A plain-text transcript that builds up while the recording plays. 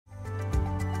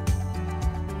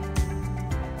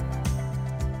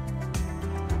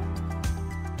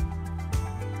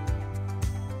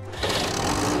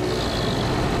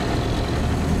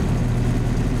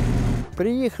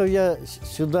Приїхав я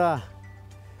сюди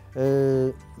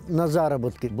на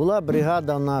заробітки. Була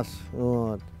бригада у нас.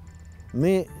 От.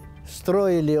 Ми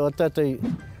строїли от эту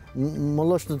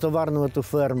молочно-товарну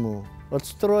ферму. От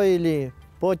строїли,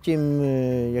 потім,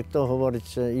 як то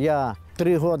говориться, я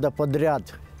 3 роки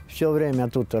підряд все время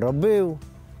тут робив.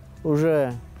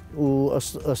 Уже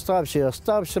остався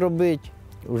робити.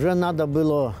 Вже треба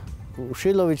було у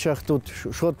Шиловичах тут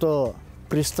щось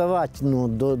приставати, ну,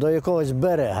 до якогось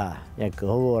берега, як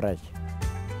говорять.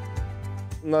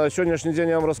 На сегодняшний день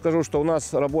я вам расскажу, что у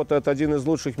нас работает один из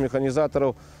лучших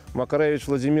механизаторов, Макаревич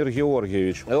Владимир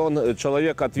Георгиевич. Он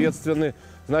человек ответственный,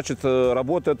 значит,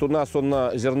 работает у нас он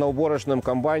на зерноуборочном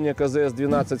комбайне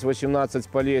КЗС-1218 в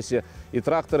Полесье и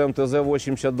трактором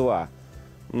ТЗ-82.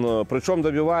 Причем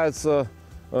добивается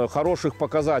хороших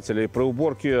показателей при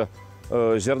уборке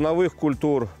зерновых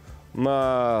культур.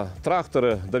 На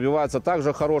тракторы добивается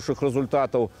также хороших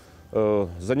результатов.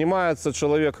 Занимается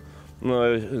человек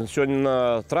сегодня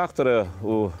на тракторе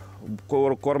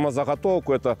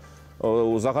кормозаготовку, это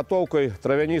заготовкой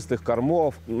травянистых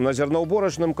кормов. На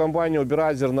зерноуборочном комбайне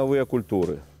убирает зерновые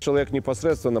культуры. Человек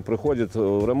непосредственно приходит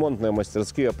в ремонтные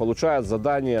мастерские, получает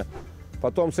задание,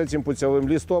 потом с этим путевым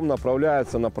листом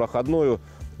направляется на проходную,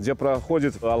 где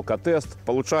проходит алкотест,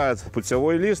 получает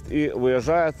путевой лист и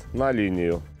выезжает на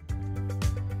линию.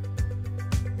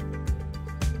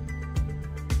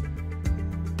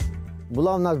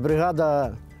 Була у нас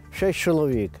бригада 6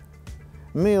 чоловік.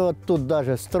 Ми от тут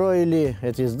навіть строїли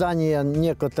ці здання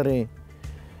некоторі.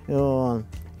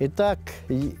 І так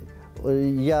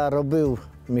я робив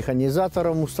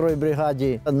механізатором у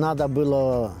стройбригаді. Треба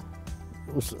було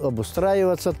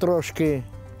обустраюватися трошки.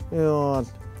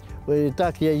 І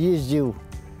так я їздив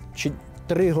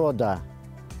 3 роки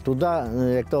туди,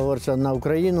 як то говориться, на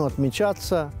Україну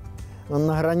відмічатися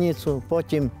на границю.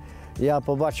 Потім я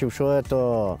побачив, що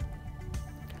це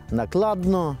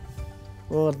накладно.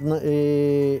 От,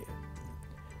 і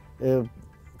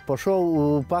пішов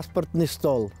у паспортний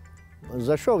стол.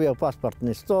 Зайшов я в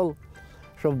паспортний стол,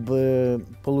 щоб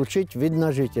отримати вид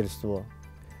на жительство.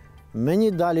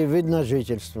 Мені дали вид на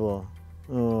жительство.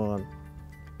 От.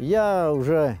 Я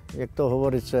вже, як то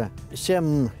говориться,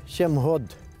 7 років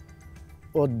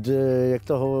від, як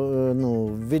то, ну,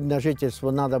 вид на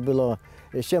жительство треба було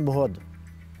 7 років.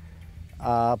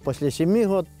 А після 7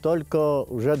 років тільки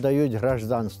вже дають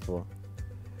гражданство.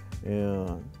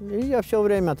 І я все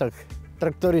время так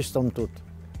трактористом тут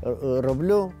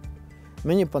роблю.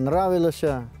 Мені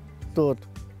подобалося тут.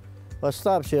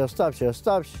 Остався.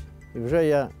 І вже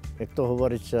я, як то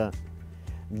говориться,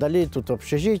 дали тут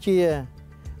общежиття.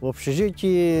 В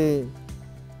общежитті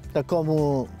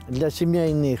такому для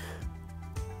сімейних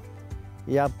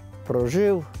я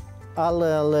прожив,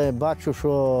 але бачу,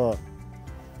 що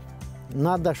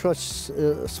треба щось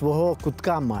свого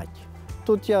кутка мати.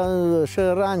 Тут я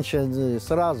ще раніше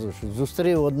одразу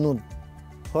зустрів одну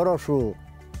хорошу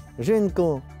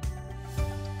жінку.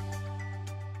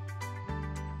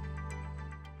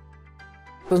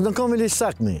 Познайомились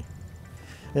так ми.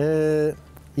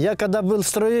 Я коли був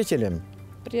строителем,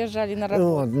 приезжали на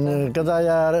работу. Вот, когда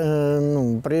я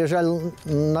приезжал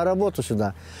на работу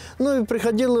сюда, ну и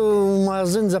приходил в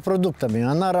магазин за продуктами.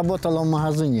 Она работала в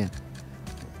магазине.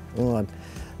 Вот.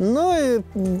 Ну и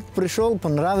пришел,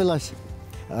 понравилось.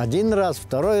 1 раз,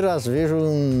 2 раз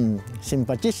вижу,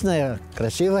 симпатичная,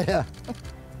 красивая,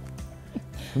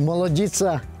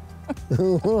 молодица.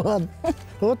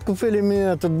 Вот купили мы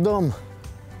этот дом.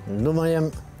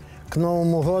 Думаем, к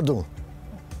Новому году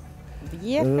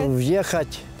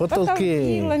въехать,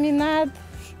 потолки, ламинат.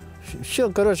 Все,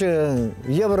 короче,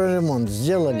 евроремонт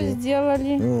сделали.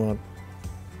 Вот.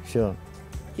 Все.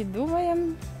 И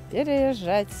думаем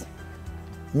переезжать.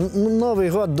 Новый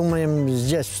год думаем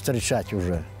здесь встречать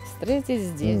уже. Встретить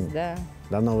здесь, да.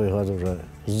 Да, Новый год уже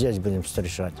здесь будем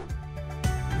встречать.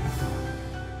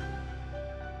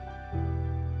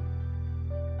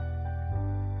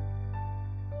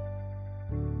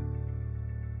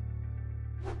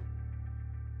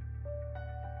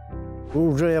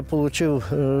 Уже я получил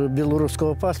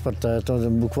белорусского паспорта, это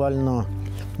буквально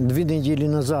 2 недели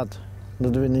назад, до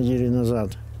 2 недели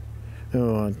назад.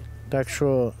 Вот. Так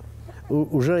что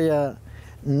уже я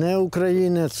не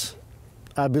украинец,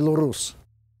 а белорус.